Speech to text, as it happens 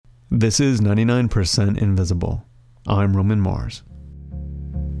This is 99% Invisible. I'm Roman Mars.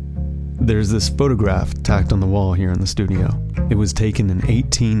 There's this photograph tacked on the wall here in the studio. It was taken in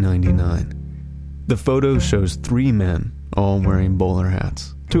 1899. The photo shows 3 men, all wearing bowler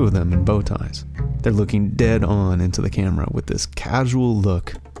hats, 2 of them in bow ties. They're looking dead on into the camera with this casual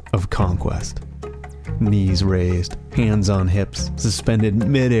look of conquest. Knees raised, hands on hips, suspended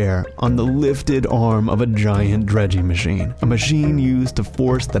midair on the lifted arm of a giant dredging machine. A machine used to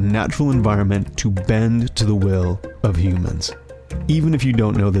force the natural environment to bend to the will of humans. Even if you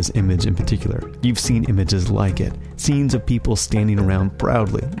don't know this image in particular, you've seen images like it. Scenes of people standing around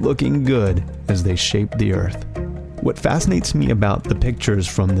proudly, looking good as they shape the earth. What fascinates me about the pictures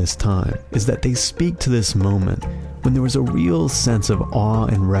from this time is that they speak to this moment when there was a real sense of awe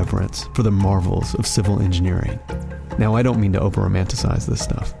and reverence for the marvels of civil engineering. Now, I don't mean to over-romanticize this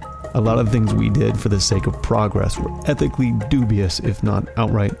stuff. A lot of things we did for the sake of progress were ethically dubious, if not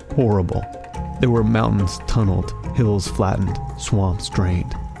outright horrible. There were mountains tunneled, hills flattened, swamps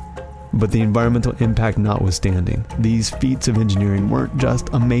drained. But the environmental impact notwithstanding, these feats of engineering weren't just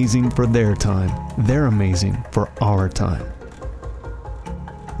amazing for their time, they're amazing for our time.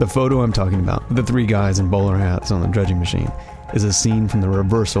 The photo I'm talking about, the 3 guys in bowler hats on the dredging machine, is a scene from the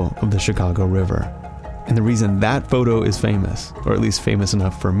reversal of the Chicago River. And the reason that photo is famous, or at least famous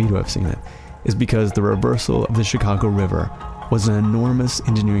enough for me to have seen it, is because the reversal of the Chicago River was an enormous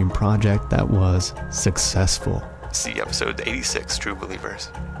engineering project that was successful. See episode 86, True Believers.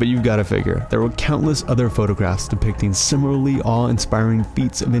 But you've got to figure, there were countless other photographs depicting similarly awe-inspiring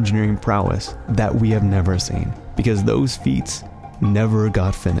feats of engineering prowess that we have never seen. Because those feats never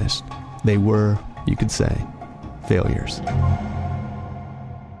got finished. They were, you could say, failures.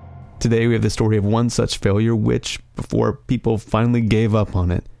 Today we have the story of one such failure which, before people finally gave up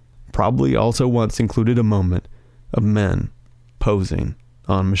on it, probably also once included a moment of men posing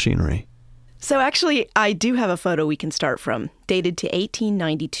on machinery. So actually, I do have a photo we can start from, dated to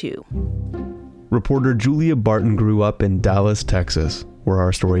 1892. Reporter Julia Barton grew up in Dallas, Texas, where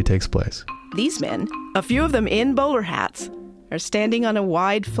our story takes place. These men, a few of them in bowler hats, are standing on a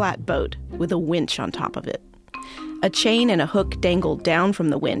wide flatboat with a winch on top of it. A chain and a hook dangle down from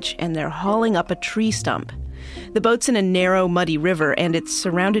the winch, and they're hauling up a tree stump. The boat's in a narrow, muddy river, and it's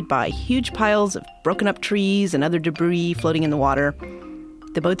surrounded by huge piles of broken up trees and other debris floating in the water.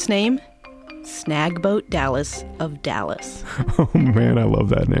 The boat's name? Snagboat Dallas of Dallas. Oh man, I love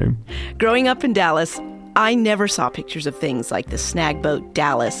that name. Growing up in Dallas, I never saw pictures of things like the Snagboat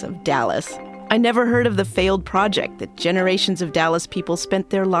Dallas of Dallas. I never heard of the failed project that generations of Dallas people spent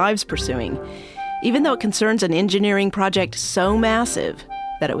their lives pursuing, even though it concerns an engineering project so massive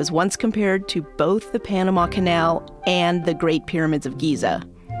that it was once compared to both the Panama Canal and the Great Pyramids of Giza.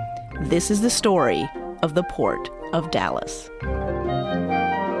 This is the story of the Port of Dallas.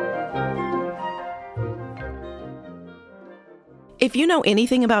 If you know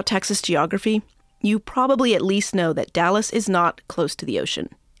anything about Texas geography, you probably at least know that Dallas is not close to the ocean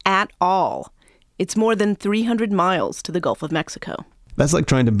at all. It's more than 300 miles to the Gulf of Mexico. That's like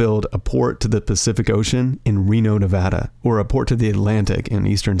trying to build a port to the Pacific Ocean in Reno, Nevada, or a port to the Atlantic in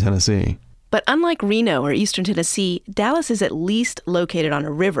eastern Tennessee. But unlike Reno or eastern Tennessee, Dallas is at least located on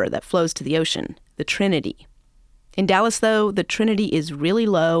a river that flows to the ocean, the Trinity. In Dallas, though, the Trinity is really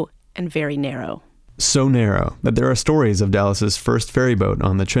low and very narrow. So narrow that there are stories of Dallas's first ferry boat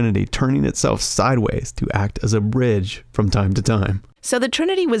on the Trinity turning itself sideways to act as a bridge from time to time. So the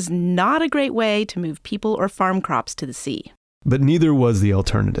Trinity was not a great way to move people or farm crops to the sea. But neither was the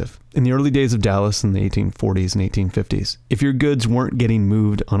alternative. In the early days of Dallas in the 1840s and 1850s, if your goods weren't getting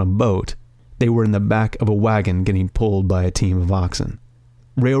moved on a boat, they were in the back of a wagon getting pulled by a team of oxen.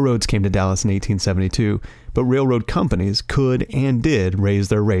 Railroads came to Dallas in 1872, but railroad companies could and did raise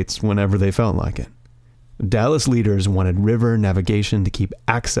their rates whenever they felt like it. Dallas leaders wanted river navigation to keep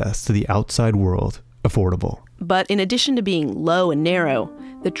access to the outside world affordable. But in addition to being low and narrow,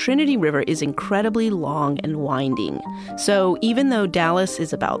 the Trinity River is incredibly long and winding. So even though Dallas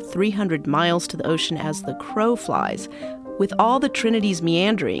is about 300 miles to the ocean as the crow flies, with all the Trinity's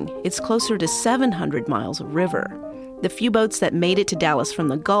meandering, it's closer to 700 miles of river. The few boats that made it to Dallas from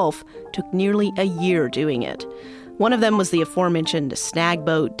the Gulf took nearly a year doing it. One of them was the aforementioned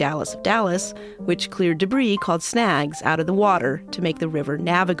Snagboat Dallas of Dallas, which cleared debris called snags out of the water to make the river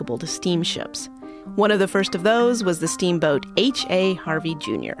navigable to steamships. One of the first of those was the steamboat H.A. Harvey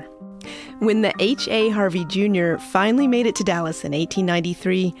Jr. When the H.A. Harvey Jr. finally made it to Dallas in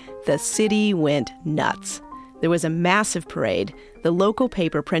 1893, the city went nuts. There was a massive parade. The local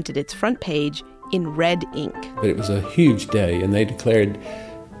paper printed its front page in red ink. But it was a huge day, and they declared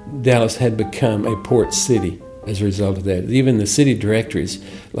Dallas had become a port city. as a result of that. Even the city directories,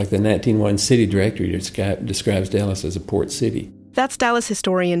 like the 1901 city directory, describes Dallas as a port city. That's Dallas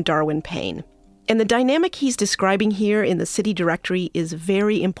historian Darwin Payne. And the dynamic he's describing here in the city directory is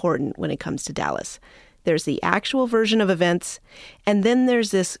very important when it comes to Dallas. There's the actual version of events, and then there's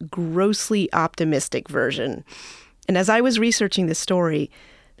this grossly optimistic version. And as I was researching this story,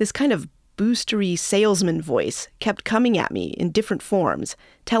 this kind of boostery salesman voice kept coming at me in different forms,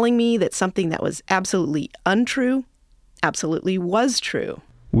 telling me that something that was absolutely untrue absolutely was true.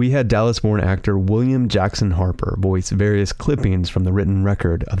 We had Dallas-born actor William Jackson Harper voice various clippings from the written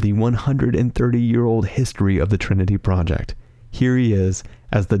record of the 130-year-old history of the Trinity Project. Here he is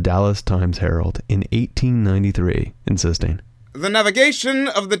as the Dallas Times-Herald in 1893, insisting, "The navigation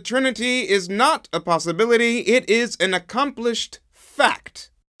of the Trinity is not a possibility, it is an accomplished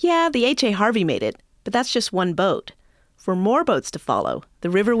fact." Yeah, the H.A. Harvey made it, but that's just one boat. For more boats to follow, the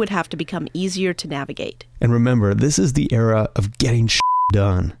river would have to become easier to navigate. And remember, this is the era of getting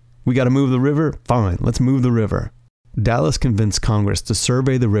done. We got to move the river? Fine, let's move the river. Dallas convinced Congress to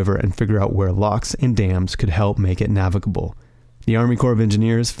survey the river and figure out where locks and dams could help make it navigable. The Army Corps of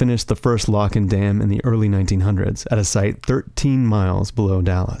Engineers finished the first lock and dam in the early 1900s at a site 13 miles below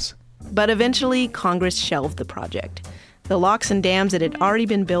Dallas. But eventually, Congress shelved the project. The locks and dams that had already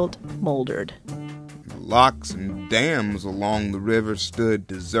been built moldered. Locks and dams along the river stood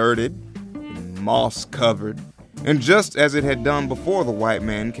deserted and moss-covered. And just as it had done before the white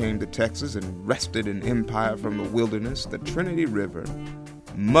man came to Texas and wrested an empire from the wilderness, the Trinity River,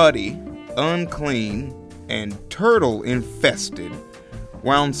 muddy, unclean, and turtle-infested,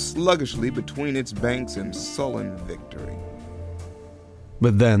 wound sluggishly between its banks in sullen victory.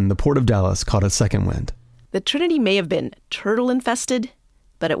 But then the Port of Dallas caught a second wind. The Trinity may have been turtle-infested,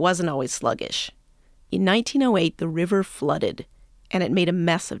 but it wasn't always sluggish. In 1908, the river flooded, and it made a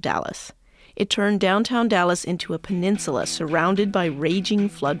mess of Dallas. It turned downtown Dallas into a peninsula surrounded by raging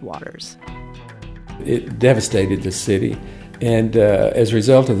floodwaters. It devastated the city, and as a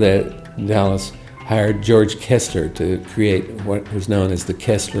result of that, Dallas hired George Kessler to create what was known as the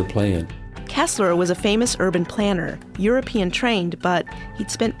Kessler Plan. Kessler was a famous urban planner, European-trained, but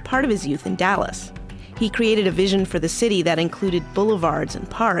he'd spent part of his youth in Dallas. He created a vision for the city that included boulevards and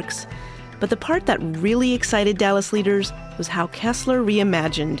parks, but the part that really excited Dallas leaders was how Kessler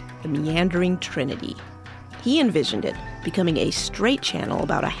reimagined the meandering Trinity. He envisioned it becoming a straight channel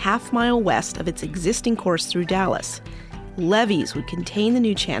about a half-mile west of its existing course through Dallas. Levees would contain the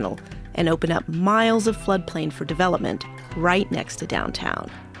new channel and open up miles of floodplain for development right next to downtown.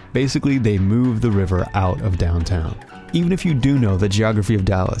 Basically, they moved the river out of downtown. Even if you do know the geography of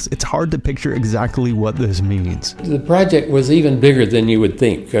Dallas, it's hard to picture exactly what this means. The project was even bigger than you would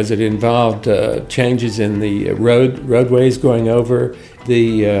think because it involved changes in the roadways going over,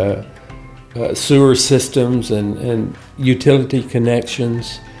 the sewer systems and utility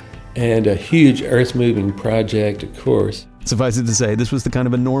connections, and a huge earth-moving project, of course. Suffice it to say, this was the kind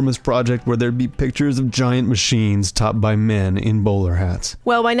of enormous project where there'd be pictures of giant machines topped by men in bowler hats.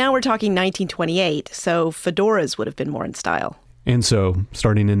 Well, by now we're talking 1928, so fedoras would have been more in style. And so,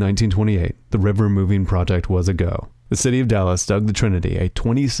 starting in 1928, the river moving project was a go. The city of Dallas dug the Trinity, a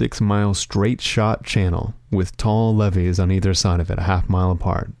 26-mile straight-shot channel with tall levees on either side of it, a half-mile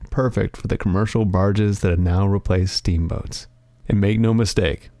apart, perfect for the commercial barges that had now replaced steamboats. And make no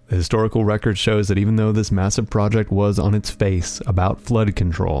mistake, the historical record shows that even though this massive project was on its face about flood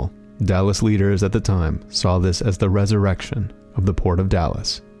control, Dallas leaders at the time saw this as the resurrection of the Port of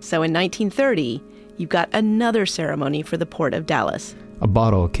Dallas. So in 1930, you've got another ceremony for the Port of Dallas. A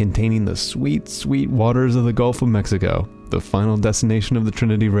bottle containing the sweet, sweet waters of the Gulf of Mexico, the final destination of the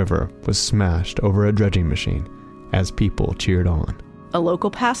Trinity River, was smashed over a dredging machine as people cheered on. A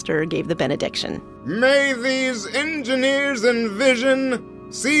local pastor gave the benediction. May these engineers envision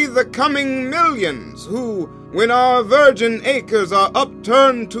see the coming millions who, when our virgin acres are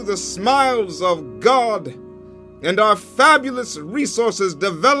upturned to the smiles of God and our fabulous resources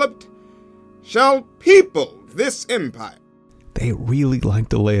developed, shall people this empire. They really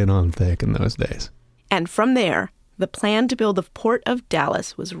liked to lay it on thick in those days. And from there, the plan to build the Port of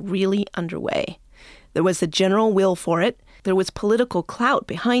Dallas was really underway. There was the general will for it, there was political clout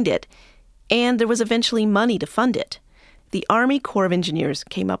behind it, and there was eventually money to fund it. The Army Corps of Engineers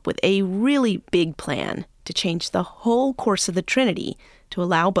came up with a really big plan to change the whole course of the Trinity to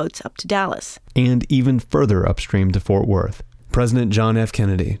allow boats up to Dallas. And even further upstream to Fort Worth. President John F.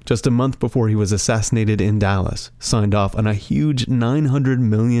 Kennedy, just a month before he was assassinated in Dallas, signed off on a huge $900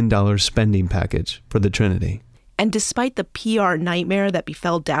 million spending package for the Trinity. And despite the PR nightmare that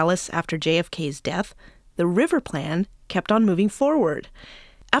befell Dallas after JFK's death, the river plan kept on moving forward.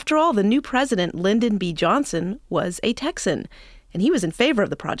 After all, the new president, Lyndon B. Johnson, was a Texan, and he was in favor of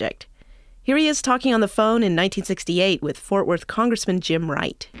the project. Here he is talking on the phone in 1968 with Fort Worth Congressman Jim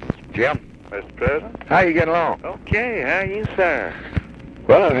Wright. Jim. Mr. President. How you getting along? Okay, how you, sir?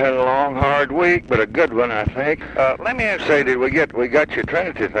 Well, I've had a long, hard week, but a good one, I think. Let me ask you, we got your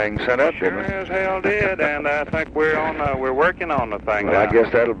Trinity thing set up, sure didn't we? As hell did, and I think we're working on the thing well, now. I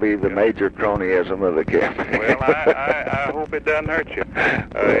guess that'll be the major cronyism of the campaign. Well, I hope it doesn't hurt you.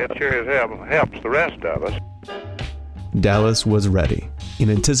 It sure as hell helps the rest of us. Dallas was ready. In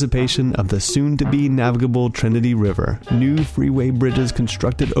anticipation of the soon-to-be navigable Trinity River, new freeway bridges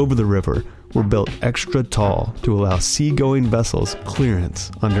constructed over the river were built extra tall to allow seagoing vessels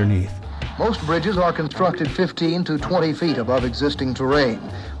clearance underneath. Most bridges are constructed 15 to 20 feet above existing terrain,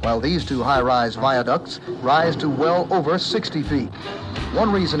 while these two high-rise viaducts rise to well over 60 feet.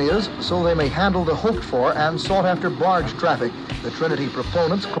 One reason is so they may handle the hoped-for and sought-after barge traffic the Trinity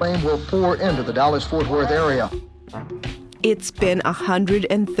proponents claim will pour into the Dallas-Fort Worth area. It's been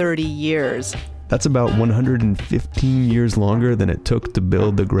 130 years. That's about 115 years longer than it took to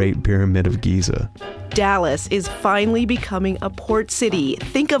build the Great Pyramid of Giza. Dallas is finally becoming a port city.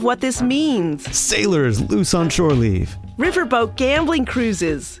 Think of what this means. Sailors loose on shore leave. Riverboat gambling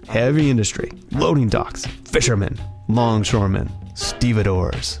cruises. Heavy industry, loading docks, fishermen, longshoremen,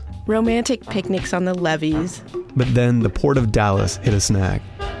 stevedores. Romantic picnics on the levees. But then the port of Dallas hit a snag,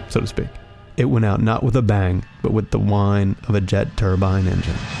 so to speak. It went out not with a bang, but with the whine of a jet turbine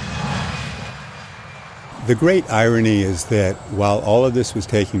engine. The great irony is that while all of this was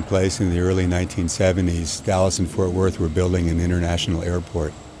taking place in the early 1970s, Dallas and Fort Worth were building an international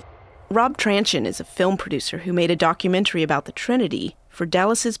airport. Rob Tranchen is a film producer who made a documentary about the Trinity for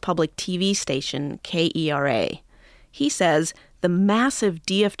Dallas's public TV station, KERA. He says the massive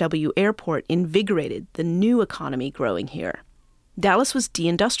DFW airport invigorated the new economy growing here. Dallas was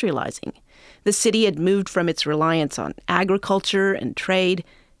deindustrializing. The city had moved from its reliance on agriculture and trade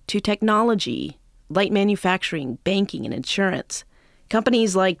to technology, light manufacturing, banking, and insurance.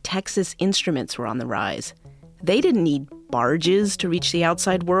 Companies like Texas Instruments were on the rise. They didn't need barges to reach the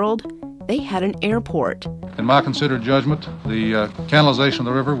outside world. They had an airport. In my considered judgment, the canalization of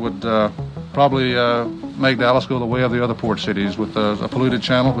the river would probably make Dallas go the way of the other port cities with a polluted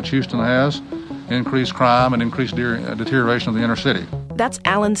channel, which Houston has, increased crime, and increased deterioration of the inner city. That's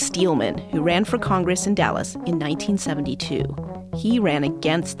Alan Steelman, who ran for Congress in Dallas in 1972. He ran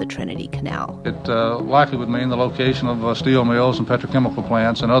against the Trinity Canal. It likely would mean the location of steel mills and petrochemical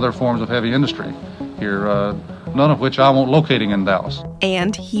plants and other forms of heavy industry here, none of which I want locating in Dallas.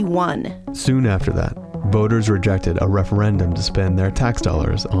 And he won. Soon after that, voters rejected a referendum to spend their tax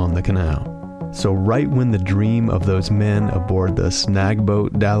dollars on the canal. So right when the dream of those men aboard the snag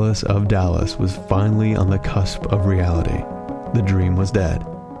boat Dallas of Dallas was finally on the cusp of reality, the dream was dead.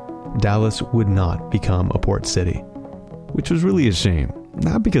 Dallas would not become a port city, which was really a shame.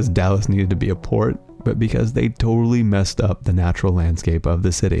 Not because Dallas needed to be a port, but because they totally messed up the natural landscape of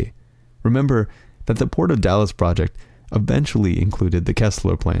the city. Remember that the Port of Dallas project eventually included the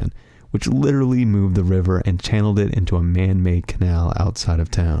Kessler Plan, which literally moved the river and channeled it into a man-made canal outside of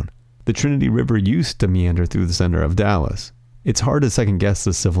town. The Trinity River used to meander through the center of Dallas. It's hard to second-guess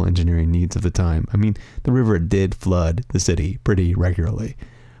the civil engineering needs of the time. I mean, the river did flood the city pretty regularly.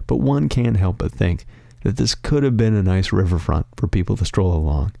 But one can't help but think that this could have been a nice riverfront for people to stroll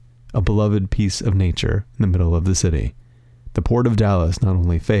along, a beloved piece of nature in the middle of the city. The Port of Dallas not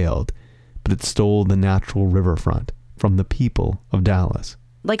only failed, but it stole the natural riverfront from the people of Dallas.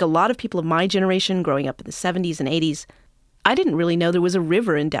 Like a lot of people of my generation growing up in the 70s and 80s, I didn't really know there was a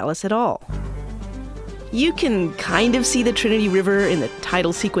river in Dallas at all. You can kind of see the Trinity River in the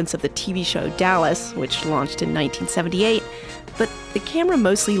title sequence of the TV show Dallas, which launched in 1978, but the camera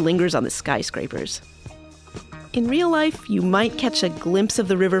mostly lingers on the skyscrapers. In real life, you might catch a glimpse of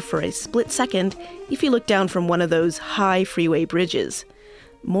the river for a split second if you look down from one of those high freeway bridges.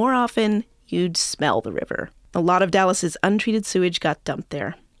 More often, you'd smell the river. A lot of Dallas's untreated sewage got dumped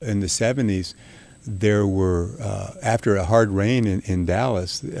there. In the 70s, there were, after a hard rain in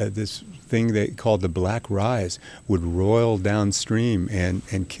Dallas, this thing they called the Black Rise would roil downstream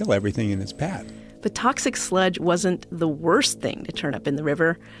and kill everything in its path. But toxic sludge wasn't the worst thing to turn up in the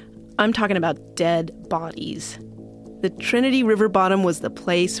river. I'm talking about dead bodies. The Trinity River bottom was the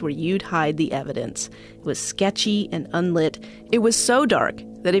place where you'd hide the evidence. It was sketchy and unlit. It was so dark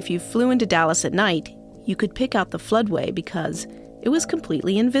that if you flew into Dallas at night, you could pick out the floodway because it was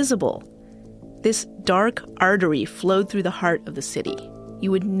completely invisible. This dark artery flowed through the heart of the city.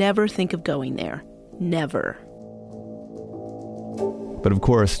 You would never think of going there. Never. But of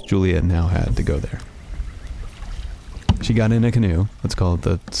course, Julia now had to go there. She got in a canoe. Let's call it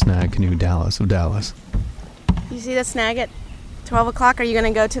the Snag Canoe Dallas of Dallas. You see the snag at 12 o'clock? Are you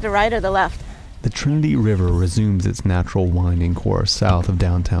going to go to the right or the left? The Trinity River resumes its natural winding course south of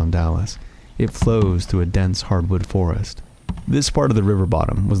downtown Dallas. It flows through a dense hardwood forest. This part of the river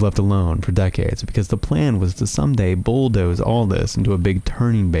bottom was left alone for decades because the plan was to someday bulldoze all this into a big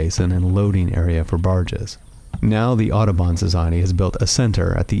turning basin and loading area for barges. Now the Audubon Society has built a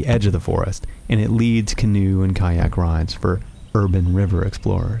center at the edge of the forest, and it leads canoe and kayak rides for urban river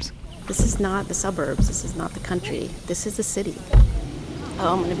explorers. This is not the suburbs. This is not the country. This is the city.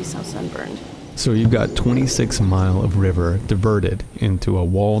 Oh, I'm going to be so sunburned. So you've got 26 miles of river diverted into a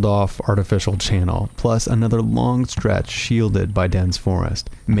walled-off artificial channel, plus another long stretch shielded by dense forest.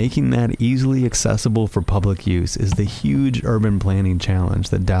 Making that easily accessible for public use is the huge urban planning challenge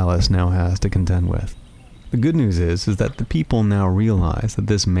that Dallas now has to contend with. The good news is that the people now realize that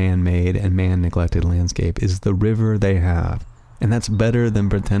this man-made and man-neglected landscape is the river they have, and that's better than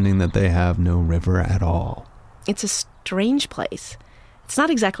pretending that they have no river at all. It's a strange place. It's not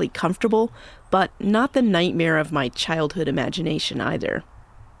exactly comfortable, but not the nightmare of my childhood imagination either.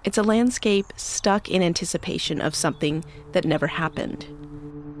 It's a landscape stuck in anticipation of something that never happened.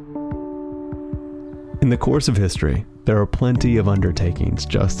 In the course of history, there are plenty of undertakings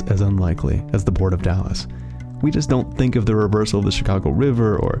just as unlikely as the Port of Dallas. We just don't think of the reversal of the Chicago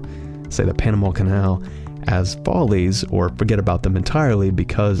River or, say, the Panama Canal as follies or forget about them entirely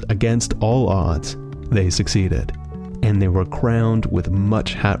because, against all odds, they succeeded. And they were crowned with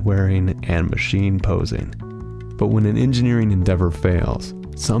much hat-wearing and machine posing. But when an engineering endeavor fails,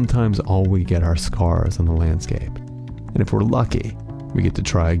 sometimes all we get are scars on the landscape. And if we're lucky, we get to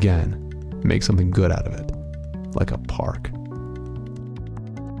try again, make something good out of it, like a park.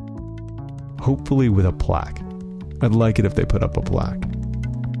 Hopefully with a plaque. I'd like it if they put up a plaque.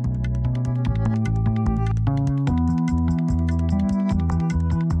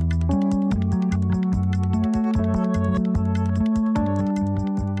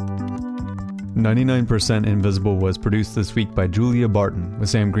 "99% Invisible" was produced this week by Julia Barton, with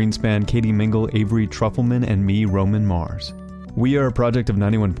Sam Greenspan, Katie Mingle, Avery Trufelman, and me, Roman Mars. We are a project of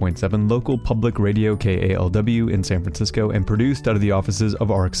 91.7 local public radio KALW in San Francisco and produced out of the offices of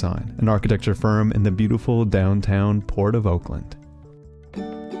ArcSign, an architecture firm in the beautiful downtown Port of Oakland.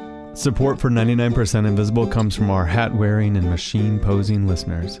 Support for 99% Invisible comes from our hat-wearing and machine-posing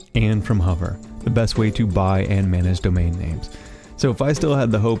listeners, and from Hover, the best way to buy and manage domain names. So if I still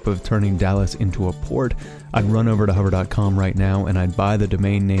had the hope of turning Dallas into a port, I'd run over to hover.com right now and I'd buy the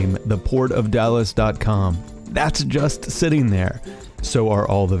domain name theportofdallas.com. That's just sitting there. So are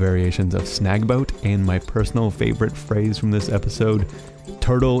all the variations of Snagboat and my personal favorite phrase from this episode,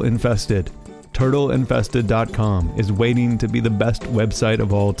 turtle infested. Turtleinfested.com is waiting to be the best website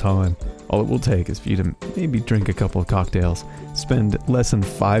of all time. All it will take is for you to maybe drink a couple of cocktails, spend less than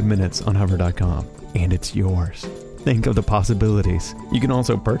 5 minutes on hover.com, and it's yours. Think of the possibilities. You can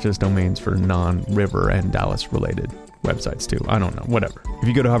also purchase domains for non-river and Dallas-related websites too. I don't know, whatever. If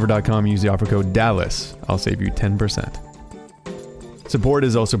you go to hover.com, use the offer code DALLAS, I'll save you 10%. Support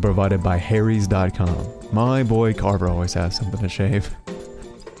is also provided by harrys.com. My boy Carver always has something to shave.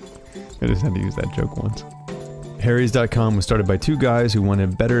 I just had to use that joke once. harrys.com was started by two guys who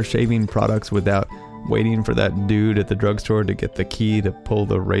wanted better shaving products without waiting for that dude at the drugstore to get the key to pull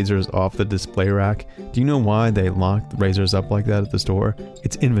the razors off the display rack. Do you know why they lock the razors up like that at the store?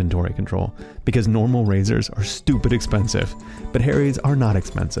 It's inventory control, because normal razors are stupid expensive, but Harry's are not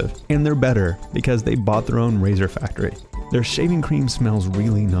expensive, and they're better because they bought their own razor factory. Their shaving cream smells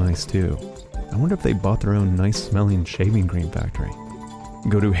really nice too. I wonder if they bought their own nice smelling shaving cream factory.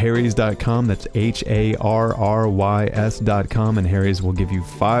 Go to harrys.com, that's HARRYS.com, and Harry's will give you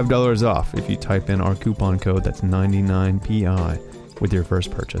 $5 off if you type in our coupon code, that's 99PI, with your first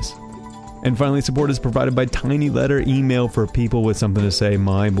purchase. And finally, support is provided by Tiny Letter Email for people with something to say.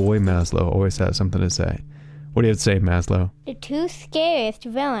 My boy Maslow always has something to say. What do you have to say, Maslow? The two scariest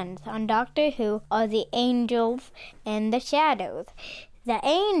villains on Doctor Who are the angels and the shadows. The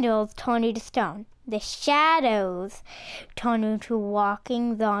angels turn you to stone. The shadows turn into a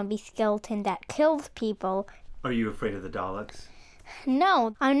walking zombie skeleton that kills people. Are you afraid of the Daleks?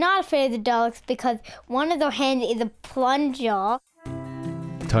 No, I'm not afraid of the Daleks because one of their hands is a plunger.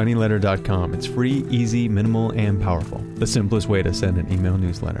 tinyletter.com. It's free, easy, minimal, and powerful. The simplest way to send an email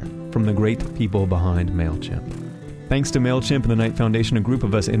newsletter from the great people behind MailChimp. Thanks to MailChimp and the Knight Foundation, a group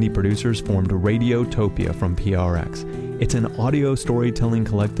of us indie producers formed Radiotopia from PRX. It's an audio storytelling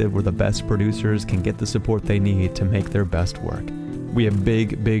collective where the best producers can get the support they need to make their best work. We have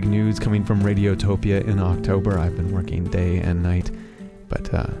big news coming from Radiotopia in October. I've been working day and night,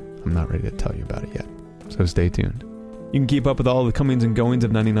 but I'm not ready to tell you about it yet. So stay tuned. You can keep up with all the comings and goings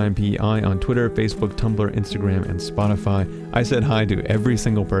of 99PI on Twitter, Facebook, Tumblr, Instagram, and Spotify. I said hi to every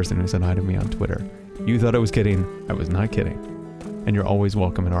single person who said hi to me on Twitter. You thought I was kidding. I was not kidding. And you're always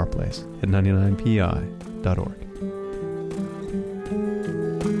welcome at our place at 99pi.org.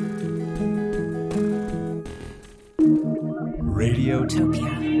 Radiotopia.